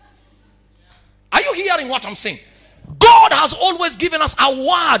 Are you hearing what I'm saying? God has always given us a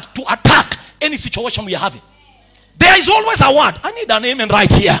word to attack any situation we are having. There is always a word. I need an amen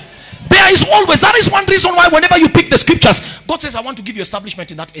right here. There is always. That is one reason why whenever you pick the scriptures, God says, I want to give you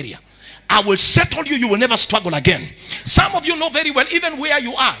establishment in that area. I will settle you. You will never struggle again. Some of you know very well, even where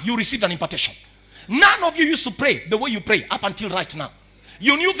you are, you received an impartation. None of you used to pray the way you pray up until right now.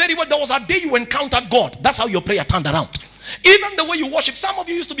 You knew very well there was a day you encountered God. That's how your prayer turned around. Even the way you worship. Some of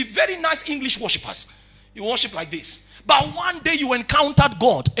you used to be very nice English worshippers. You worship like this. But one day you encountered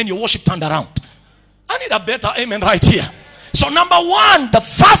God and your worship turned around. I need a better amen right here. So number one, the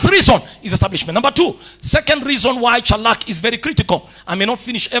first reason is establishment. Number two, second reason why Chalak is very critical, I may not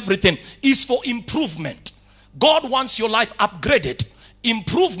finish everything, is for improvement. God wants your life upgraded.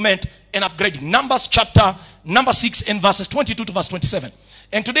 Improvement and upgrading. Numbers chapter number 6 and verses 22 to verse 27.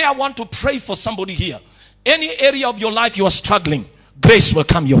 And today I want to pray for somebody here. Any area of your life you are struggling, grace will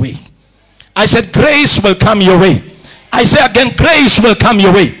come your way. I said grace will come your way. I say again, grace will come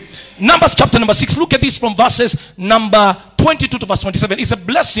your way. Numbers chapter number 6. Look at this from verses number 22 to verse 27. It's a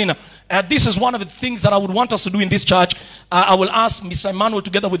blessing. This is one of the things that I would want us to do in this church. I will ask Mr. Emmanuel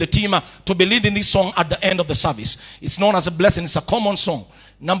together with the team to be leading this song at the end of the service. It's known as a blessing. It's a common song.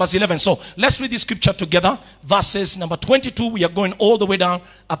 Numbers 11. So let's read this scripture together. Verses number 22. We are going all the way down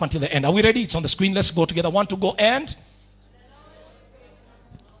up until the end. Are we ready? It's on the screen. Let's go together. 1 to go and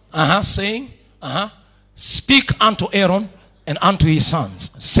saying speak unto Aaron and unto his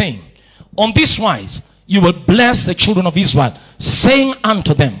sons, saying, on this wise you will bless the children of Israel, saying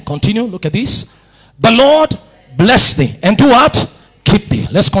unto them, continue, look at this, the Lord bless thee and do what? Keep thee.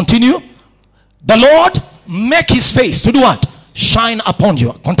 Let's continue. The Lord make his face to do what? Shine upon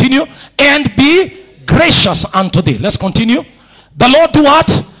you. Continue. And be gracious unto thee. Let's continue. The Lord do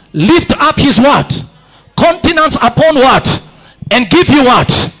what? Lift up his what? Countenance upon what? And give you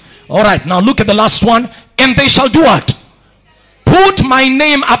what? All right, now look at the last one. And they shall do what? Put my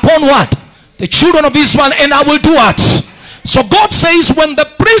name upon what? The children of Israel, and I will do what? So God says when the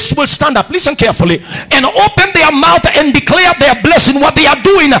priests will stand up, listen carefully, and open their mouth and declare their blessing, what they are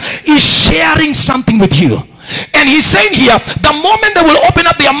doing is sharing something with you. And he's saying here, the moment they will open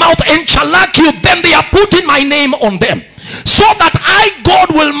up their mouth and chalak you, then they are putting my name on them, so that I,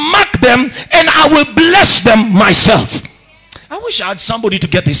 God, will mark them and I will bless them myself. I wish I had somebody to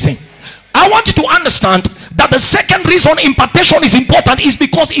get this thing. I want you to understand that the second reason impartation is important is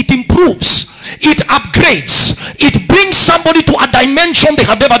because it improves, it upgrades, it brings somebody to a dimension they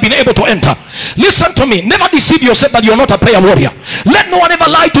have never been able to enter. Listen to me, never deceive yourself that you're not a prayer warrior. Let no one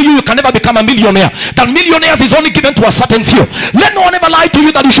ever lie to you you can never become a millionaire, that millionaires is only given to a certain few. Let no one ever lie to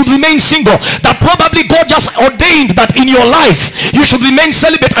you that you should remain single, that probably God just ordained that in your life you should remain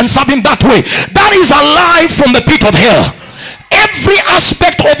celibate and serve him that way. That is a lie from the pit of hell. Every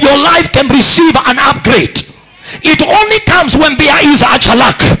aspect of your life can receive an upgrade. It only comes when there is a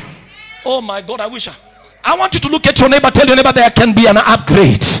chalak. Oh my God, I want you to look at your neighbor, tell your neighbor there can be an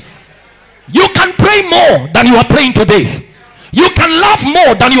upgrade. You can pray more than you are praying today. You can love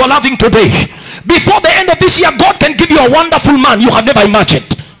more than you are loving today. Before the end of this year, God can give you a wonderful man you have never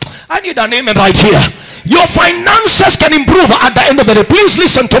imagined. I need an amen right here. Your finances can improve at the end of the day. Please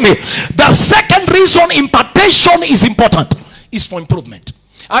listen to me. The second reason impartation is important is for improvement.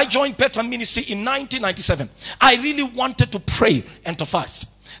 I joined Petra Ministry in 1997. I really wanted to pray and to fast.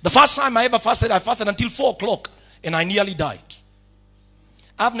 The first time I ever fasted, I fasted until 4 o'clock and I nearly died.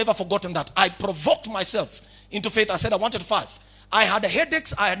 I've never forgotten that. I provoked myself into faith. I said I wanted to fast. I had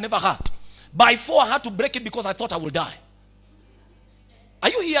headaches I had never had. By 4 I had to break it because I thought I would die. Are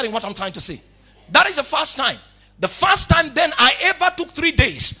you hearing what I'm trying to say? That is the first time. The first time then I ever took 3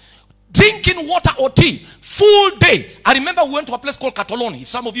 days drinking water or tea, full day. I remember we went to a place called Catoloni. If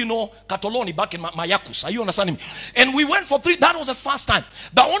some of you know Catoloni back in Mayakus. Are you understanding me? And we went for 3. That was the first time.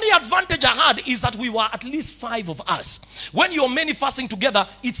 The only advantage I had is that we were at least 5 of us. When you're many fasting together,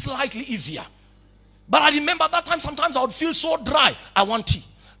 it's slightly easier. But I remember that time sometimes I would feel so dry. I want tea.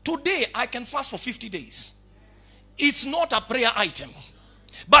 Today I can fast for 50 days. It's not a prayer item.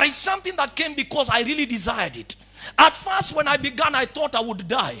 But it's something that came because I really desired it. At first when I began, I thought I would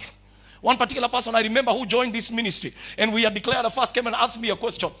die. One particular person I remember who joined this ministry, and we had declared a fast, came and asked me a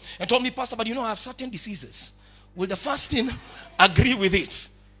question and told me, Pastor, but you know I have certain diseases. Will the fasting agree with it?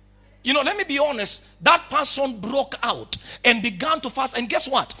 You know, let me be honest. That person broke out and began to fast. And guess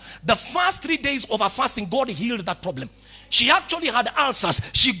what? The first 3 days of her fasting, God healed that problem. She actually had ulcers.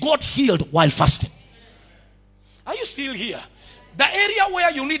 She got healed while fasting. Are you still here? The area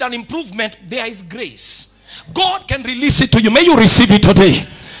where you need an improvement, there is grace. God can release it to you. May you receive it today.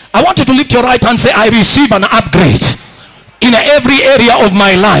 I want you to lift your right hand and say, I receive an upgrade in every area of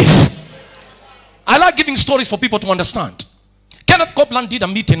my life. I like giving stories for people to understand. Kenneth Copeland did a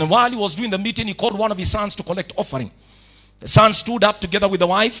meeting, and while he was doing the meeting, he called one of his sons to collect offering. The son stood up together with the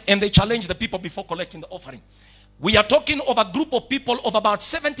wife, and they challenged the people before collecting the offering. We are talking of a group of people of about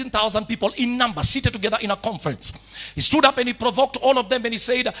 17,000 people in number seated together in a conference. He stood up and he provoked all of them, and he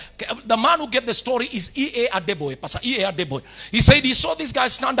said, the man who gave the story is E.A. Adeboye, Pastor E.A. Adeboye. He said he saw this guy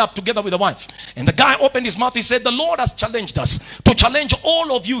stand up together with the wife, and the guy opened his mouth. He said, the Lord has challenged us to challenge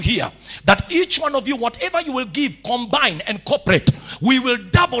all of you here, that each one of you, whatever you will give, combine and cooperate, we will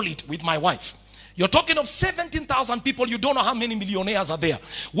double it with my wife. You're talking of 17,000 people. You don't know how many millionaires are there.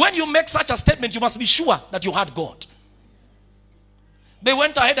 When you make such a statement, you must be sure that you had God. They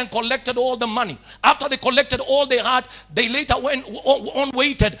went ahead and collected all the money. After they collected all they had, they later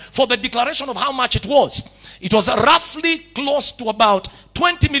waited for the declaration of how much it was. It was roughly close to about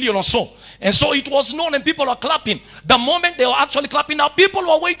 20 million or so. And so it was known, and people were clapping. The moment they were actually clapping, now people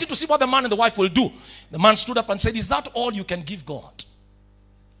were waiting to see what the man and the wife will do. The man stood up and said, is that all you can give God?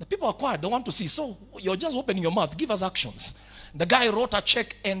 The people are quiet. They want to see. So you're just opening your mouth. Give us actions. The guy wrote a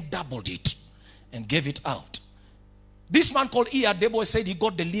check and doubled it and gave it out. This man called E.A. Adeboye said he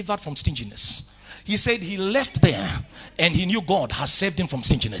got delivered from stinginess. He said he left there and he knew God has saved him from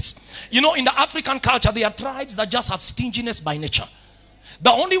stinginess. You know, in the African culture, there are tribes that just have stinginess by nature.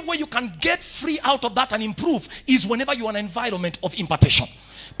 The only way you can get free out of that and improve is whenever you're in an environment of impartation.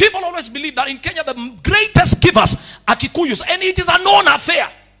 People always believe that in Kenya, the greatest givers are Kikuyus, and it is a known affair.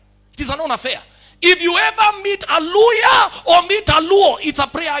 It is a known affair. If you ever meet a Luya or meet a Luo, it's a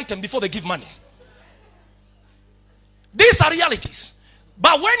prayer item before they give money. These are realities.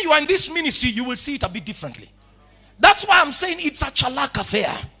 But when you are in this ministry, you will see it a bit differently. That's why I'm saying it's a chalak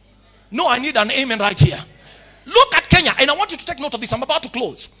affair. No, I need an amen right here. Look at Kenya, and I want you to take note of this. I'm about to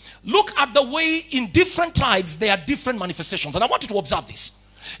close. Look at the way in different tribes there are different manifestations, and I want you to observe this.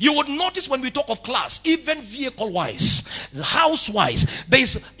 You would notice when we talk of class, even vehicle-wise, house-wise,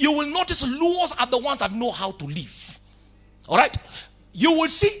 you will notice Luos are the ones that know how to live. All right? You will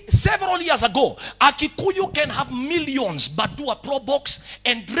see several years ago, a Kikuyu can have millions but do a pro box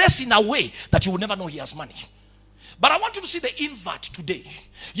and dress in a way that you will never know he has money. But I want you to see the invert today.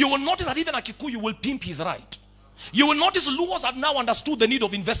 You will notice that even a Kikuyu will pimp his right. You will notice Luos have now understood the need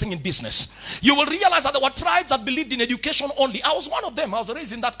of investing in business. You will realize that there were tribes that believed in education only. I was one of them. I was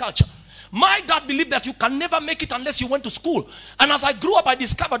raised in that culture. My dad believed that you can never make it unless you went to school. And as I grew up, I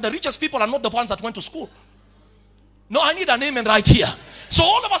discovered the richest people are not the ones that went to school. No, I need an amen right here. So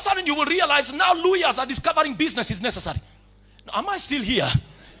all of a sudden you will realize now Luyas are discovering business is necessary. Now, am I still here?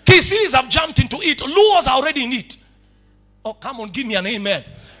 Kisis have jumped into it. Luos are already in it. Oh, come on, give me an amen.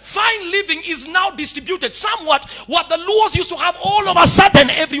 Fine living is now distributed somewhat. What the Luos used to have, all of a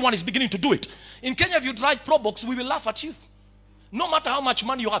sudden everyone is beginning to do it. In Kenya, if you drive Pro Box, we will laugh at you. No matter how much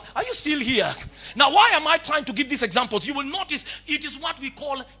money you have. Are you still here? Now, why am I trying to give these examples? You will notice it is what we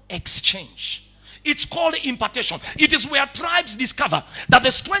call exchange. It's called impartation. It is where tribes discover that the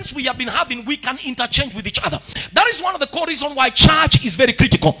strengths we have been having, we can interchange with each other. That is one of the core reasons why church is very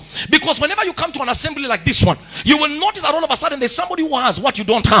critical. Because whenever you come to an assembly like this one, you will notice that all of a sudden there's somebody who has what you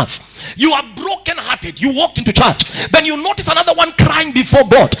don't have. You are broken hearted. You walked into church. Then you notice another one crying before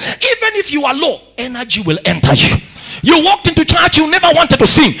God. Even if you are low, energy will enter you. You walked into church, you never wanted to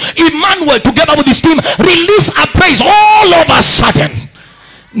sing. Emmanuel, together with his team, release a praise all of a sudden.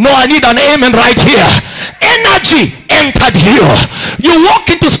 No, I need an amen right here. Energy entered you. You walk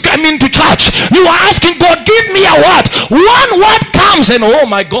into church. You are asking God, give me a word. One word comes and oh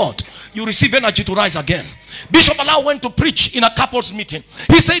my God, you receive energy to rise again. Bishop Alao went to preach in a couples meeting.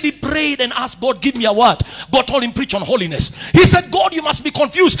 He said he prayed and asked God, give me a word. God told him, preach on holiness. He said, God, you must be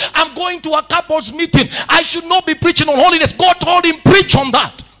confused. I'm going to a couples meeting. I should not be preaching on holiness. God told him, preach on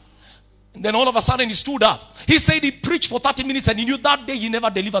that. And then all of a sudden he stood up. He said he preached for 30 minutes and he knew that day he never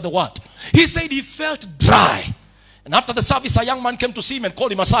delivered the word. He said he felt dry. And after the service, a young man came to see him and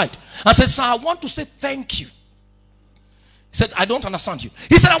called him aside and said, sir, I want to say thank you. He said, I don't understand you.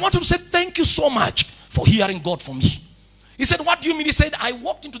 He said, I want to say thank you so much for hearing God for me. He said, what do you mean? He said, I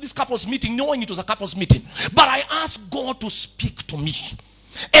walked into this couples meeting knowing it was a couples meeting, but I asked God to speak to me.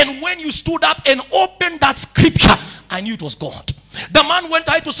 And when you stood up and opened that scripture, I knew it was God. The man went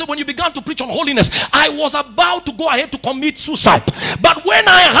ahead to say, when you began to preach on holiness, I was about to go ahead to commit suicide. But when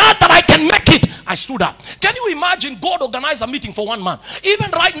I heard that I can make it, I stood up. Can you imagine God organized a meeting for one man?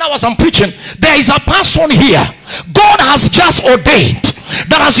 Even right now as I'm preaching, there is a person here. God has just ordained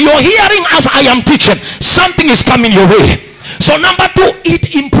that as you're hearing as I am teaching, something is coming your way. So number two,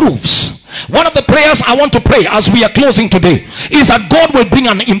 it improves. One of the prayers I want to pray as we are closing today is that God will bring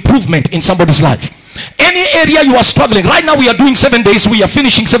an improvement in somebody's life. Any area you are struggling, right now we are doing 7 days, we are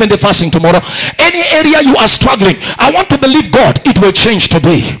finishing 7-day fasting tomorrow. Any area you are struggling, I want to believe God, it will change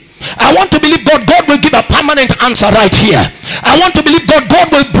today. I want to believe God, God will give a permanent answer right here. I want to believe God,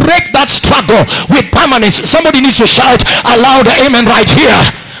 God will break that struggle with permanence. Somebody needs to shout aloud amen right here.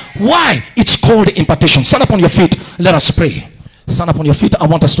 Why? It's called impartation. Stand up on your feet, let us pray. Stand up on your feet. I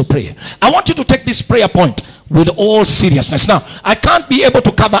want us to pray. I want you to take this prayer point with all seriousness. Now, I can't be able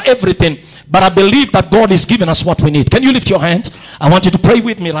to cover everything, but I believe that God is giving us what we need. Can you lift your hands? I want you to pray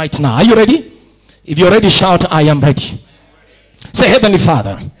with me right now. Are you ready? If you're ready, shout, I am ready. Say, Heavenly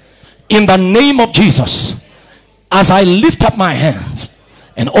Father, in the name of Jesus, as I lift up my hands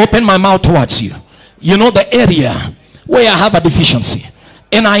and open my mouth towards you, you know the area where I have a deficiency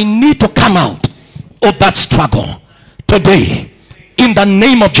and I need to come out of that struggle today. In the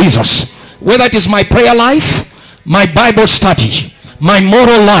name of Jesus, whether it is my prayer life, my Bible study, my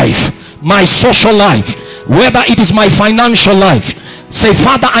moral life, my social life, whether it is my financial life, say,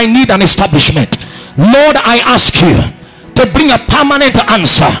 Father, I need an establishment. Lord, I ask you to bring a permanent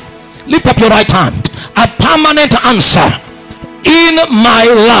answer. Lift up your right hand. A permanent answer in my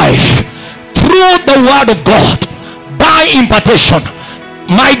life through the word of God by impartation.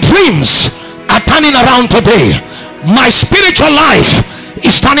 My dreams are turning around today. My spiritual life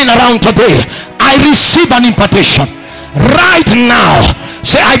is turning around today. I receive an impartation right now.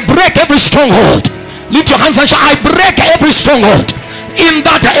 Say, I break every stronghold. Lift your hands and shout, I break every stronghold in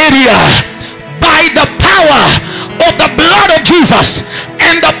that area by the power of the blood of Jesus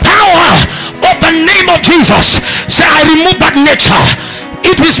and the power of the name of Jesus. Say, I remove that nature.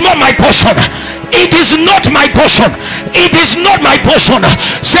 It is not my portion. It is not my portion. It is not my portion.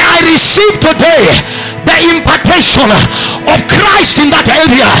 Say, I receive today the impartation of Christ in that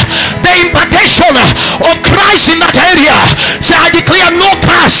area. The impartation of Christ in that area. Say, I declare no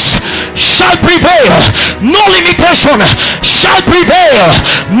curse shall prevail. No limitation shall prevail.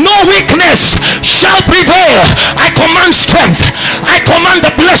 No weakness shall prevail. I command strength. I command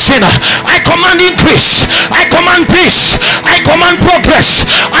the blessing. I command increase. I command peace. I command progress.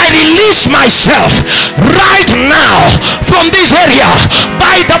 I release myself right now from this area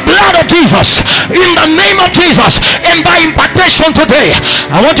by the blood of Jesus, in the name of Jesus, and by impartation today.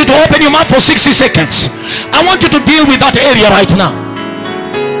 I want you to open your mouth for 60 seconds. I want you to deal with that area right now.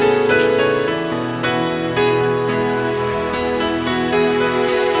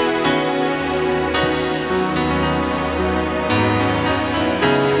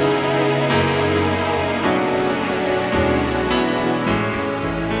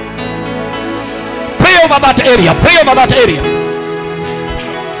 Over that area, pray over that area.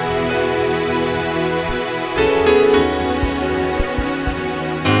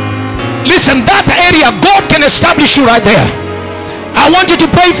 Listen, that area, God can establish you right there. I want you to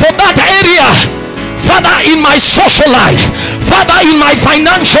pray for that area. Father, in my social life, Father, in my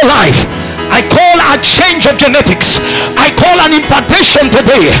financial life, I call a change of genetics. I call an impartation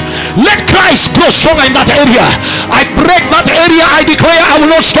today. Let Christ grow stronger in that area. I break that area. I declare I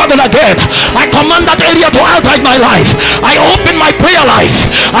will not struggle again. I command that area to alter my life. I open my prayer life.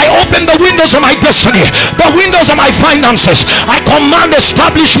 I open the windows of my destiny, the windows of my finances. I command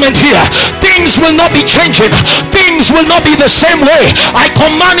establishment here. Things will not be changing. Things will not be the same way. I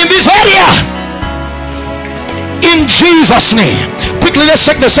command in this area, in Jesus' name. Quickly, let's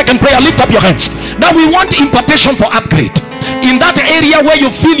take the second prayer. Lift up your hands. Now we want impartation for upgrade. In that area where you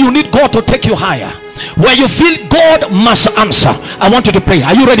feel you need God to take you higher, where you feel God must answer, I want you to pray.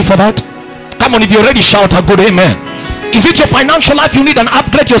 Are you ready for that? Come on, if you're ready, shout a good amen. Is it your financial life you need an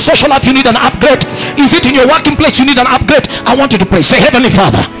upgrade? Your social life you need an upgrade? Is it in your working place you need an upgrade? I want you to pray. Say, Heavenly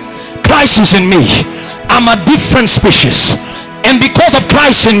Father, Christ is in me. I'm a different species, and because of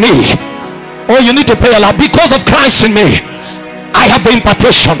Christ in me, oh, you need to pray aloud. Because of Christ in me, I have the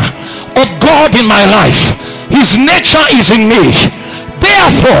impartation of God in my life. His nature is in me.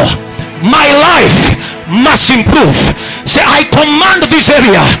 Therefore, my life must improve. Say, I command this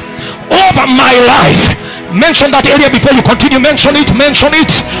area over my life. Mention that area before you continue. Mention it. Mention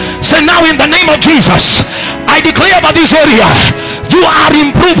it. Say, now in the name of Jesus, I declare over this area, you are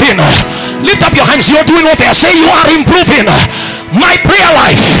improving. Lift up your hands. You're doing what they say. You are improving. My prayer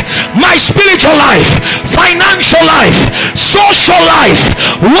life, my spiritual life, financial life, social life,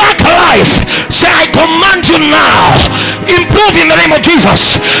 work life. Say, I command you now, improve in the name of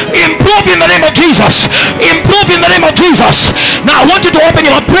Jesus. Improve in the name of Jesus. Improve in the name of Jesus. Now I want you to open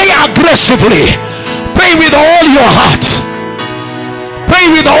your mouth. Pray aggressively. Pray with all your heart.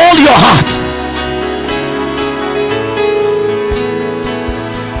 Pray with all your heart.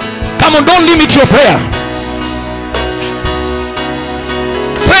 Come on, don't limit your prayer.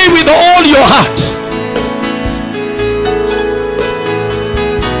 Pray with all your heart.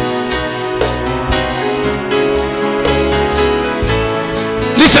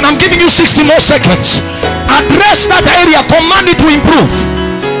 Listen, I'm giving you 60 more seconds. Address that area. Command it to improve.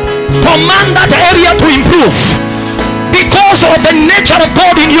 Command that area to improve. Because of the nature of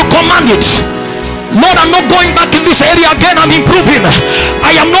God in you, command it. Lord, I'm not going back in this area again. I'm improving.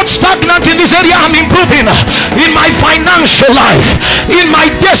 I am not stagnant in this area. I'm improving in my financial life, in my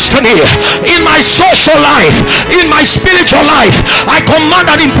destiny, in my social life, in my spiritual life. I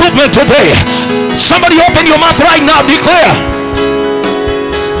command an improvement today. Somebody open your mouth right now. Declare.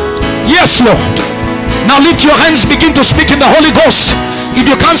 Yes, Lord. Now lift your hands. Begin to speak in the Holy Ghost. If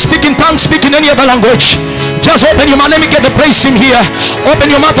you can't speak in tongues, speak in any other language. Just open your mouth. Let me get the praise team here.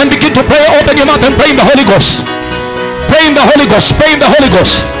 Open your mouth and begin to pray. Open your mouth and pray in the Holy Ghost. Pray in the Holy Ghost. Pray in the Holy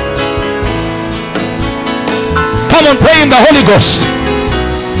Ghost. Come on, pray in the Holy Ghost.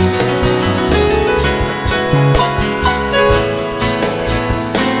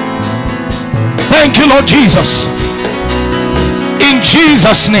 Thank you, Lord Jesus. In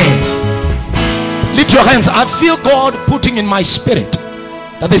Jesus' name. Lift your hands. I feel God putting in my spirit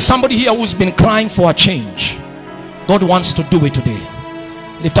that there's somebody here who's been crying for a change. God wants to do it today.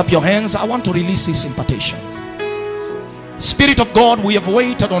 Lift up your hands. I want to release this impartation. Spirit of God, we have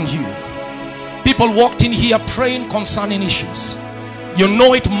waited on you. People walked in here praying concerning issues. You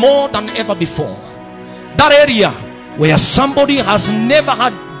know it more than ever before. That area where somebody has never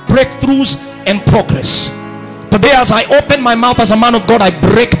had breakthroughs and progress. Today, as I open my mouth as a man of God, I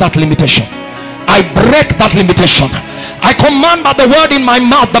break that limitation. I break that limitation. I command by the word in my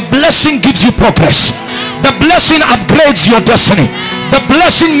mouth, the blessing gives you progress. The blessing upgrades your destiny. The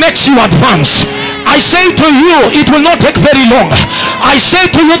blessing makes you advance. I say to you, it will not take very long. I say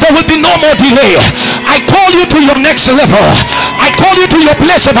to you, there will be no more delay. I call you to your next level. I call you to your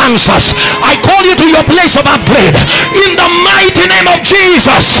place of answers. I call you to your place of upgrade. In the mighty name of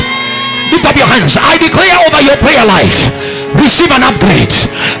Jesus. Lift up your hands. I declare over your prayer life, receive an upgrade.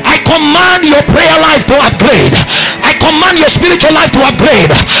 I command your prayer life to upgrade. I command your spiritual life to upgrade.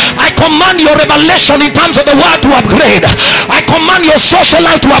 I command your revelation in terms of the word to upgrade. I command your social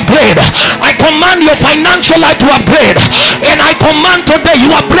life to upgrade. I command your financial life to upgrade. And I command today,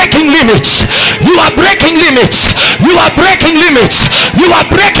 you are breaking limits. You are breaking limits. You are breaking limits. You are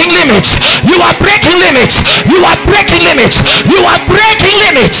breaking limits. You are breaking limits. You are breaking limits. You are breaking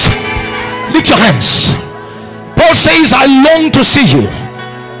limits. Lift your hands. Paul says, I long to see you,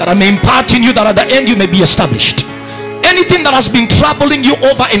 that I may impart in you, that at the end you may be established. Anything that has been troubling you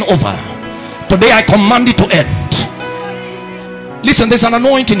over and over, today I command it to end. Listen, there's an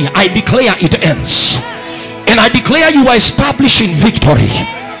anointing here. I declare it ends. And I declare you are established in victory.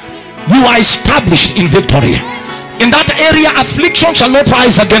 You are established in victory. In that area, affliction shall not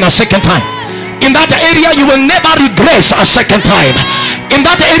rise again a second time. In that area you will never regress a second time. In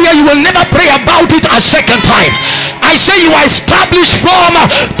that area you will never pray about it a second time. I say you are established from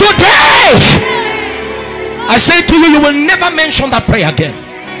today. I say to you, you will never mention that prayer again.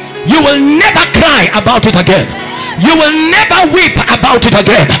 You will never cry about it again. You will never weep about it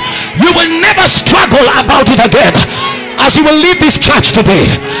again. You will never struggle about it again. As you will leave this church today,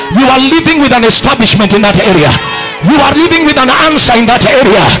 you are living with an establishment in that area. You are living with an answer in that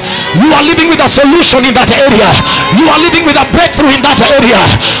area. You are living with a solution in that area. You are living with a breakthrough in that area.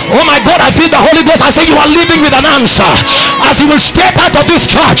 Oh my God, I feel the Holy Ghost. I say you are living with an answer. As you will step out of this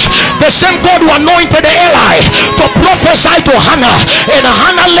church, the same God who anointed Eli to prophesy to Hannah, and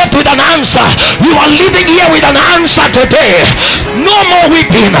Hannah left with an answer. You are living here with an answer today. No more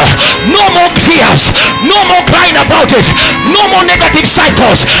weeping, no more tears, no more crying about it, no more negative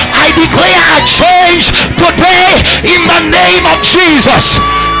cycles. I declare a change today in the name of Jesus.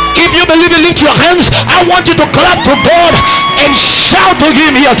 If you believe it, lift your hands. I want you to clap to God and shout to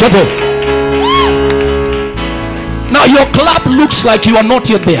him here today. Now your clap looks like you are not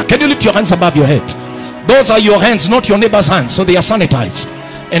yet there. Can you lift your hands above your head? Those are your hands, not your neighbor's hands, so they are sanitized.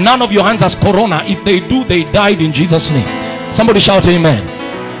 And none of your hands has corona. If they do, they died in Jesus' name. Somebody shout amen.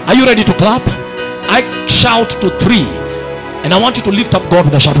 Are you ready to clap? I shout to 3, and I want you to lift up God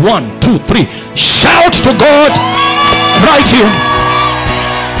with a shout. 1, 2, 3. Shout to God right here.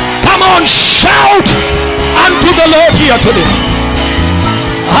 Come on, shout unto the Lord here today.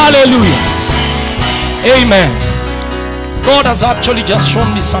 Hallelujah. Amen. God has actually just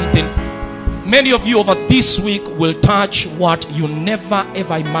shown me something. Many of you over this week will touch what you never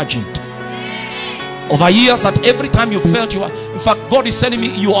ever imagined. Over years, that every time you felt you are, in fact, God is telling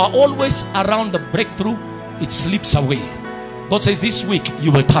me you are always around the breakthrough, it slips away. God says this week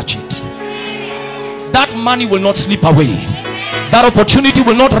you will touch it. That money will not slip away. That opportunity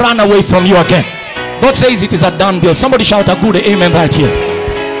will not run away from you again. God says it is a done deal. Somebody shout a good amen right here.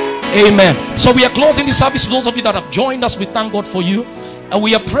 Amen. So we are closing the service. To those of you that have joined us, we thank God for you. And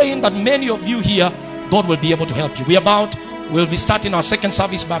we are praying that many of you here, God will be able to help you. We'll be starting our second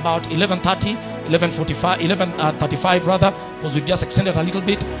service by about 11:30, 11:35 rather, because we've just extended a little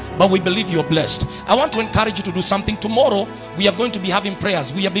bit. But we believe you're blessed. I want to encourage you to do something. Tomorrow, we are going to be having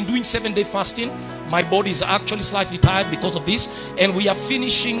prayers. We have been doing 7-day fasting. My body is actually slightly tired because of this. And we are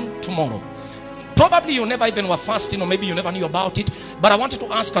finishing tomorrow. Probably you never even were fasting, or maybe you never knew about it. But I wanted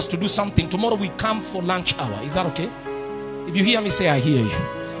to ask us to do something. Tomorrow we come for lunch hour. Is that okay? If you hear me, say I hear you.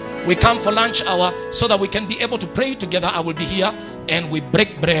 We come for lunch hour so that we can be able to pray together. I will be here and we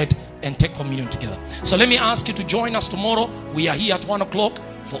break bread and take communion together. So let me ask you to join us tomorrow. We are here at 1 o'clock.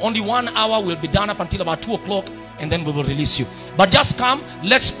 For only 1 hour, we'll be done up until about 2 o'clock, and then we will release you. But just come,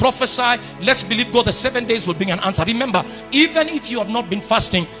 let's prophesy, let's believe God. The 7 days will bring an answer. Remember, even if you have not been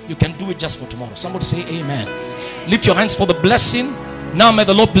fasting, you can do it just for tomorrow. Somebody say amen. Lift your hands for the blessing. Now may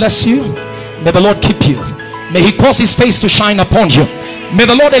the Lord bless you. May the Lord keep you. May he cause his face to shine upon you. May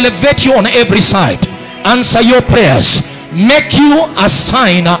the Lord elevate you on every side. Answer your prayers. Make you a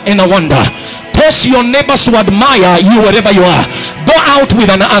sign and a wonder. Cause your neighbors to admire you wherever you are. Go out with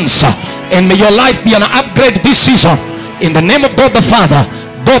an answer. And may your life be an upgrade this season. In the name of God the Father,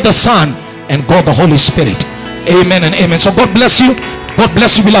 God the Son, and God the Holy Spirit. Amen and amen. So God bless you. God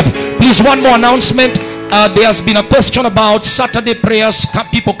bless you, beloved. Please, one more announcement. There has been a question about Saturday prayers.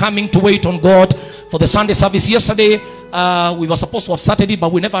 People coming to wait on God for the Sunday service. Yesterday, we were supposed to have Saturday,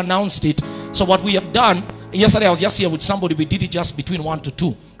 but we never announced it. So what we have done, yesterday I was just here with somebody. We did it just between 1 to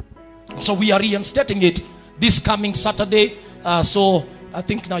 2. So we are reinstating it this coming Saturday. So I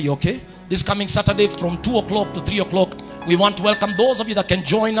think now you're okay. This coming Saturday from 2 o'clock to 3 o'clock. We want to welcome those of you that can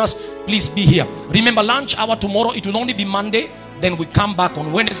join us. Please be here. Remember, lunch hour tomorrow, it will only be Monday. Then we come back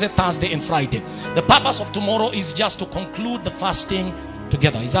on Wednesday, Thursday, and Friday. The purpose of tomorrow is just to conclude the fasting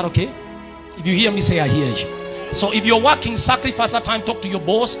together. Is that okay? If you hear me, say I hear you. So if you're working, sacrifice that time. Talk to your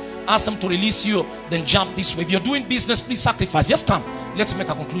boss. Ask them to release you. Then jump this way. If you're doing business, please sacrifice. Just come. Let's make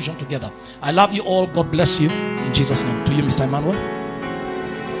a conclusion together. I love you all. God bless you. In Jesus' name. To you, Mr. Emmanuel.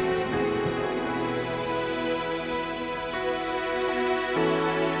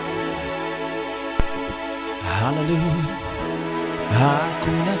 Hallelujah.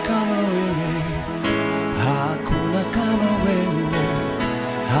 Hakuna kama wewe, hakuna kama wewe,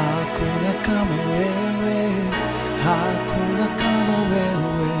 hakuna kama wewe, hakuna kama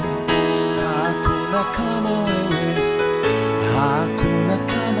wewe, hakuna kama wewe, hakuna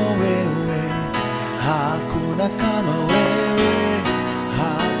kama wewe, hakuna kama wewe,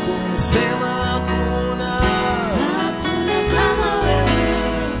 hakuna sema hakuna. Hakuna kama wewe,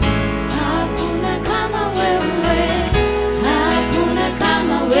 hakuna kama wewe, hakuna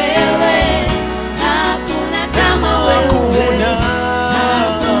kama wewe,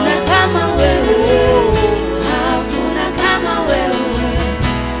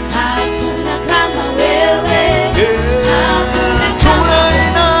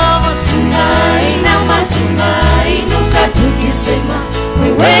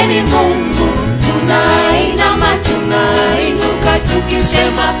 wewe ni Mungu. Tunainama, tunainuka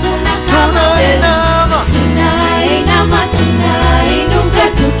tukisema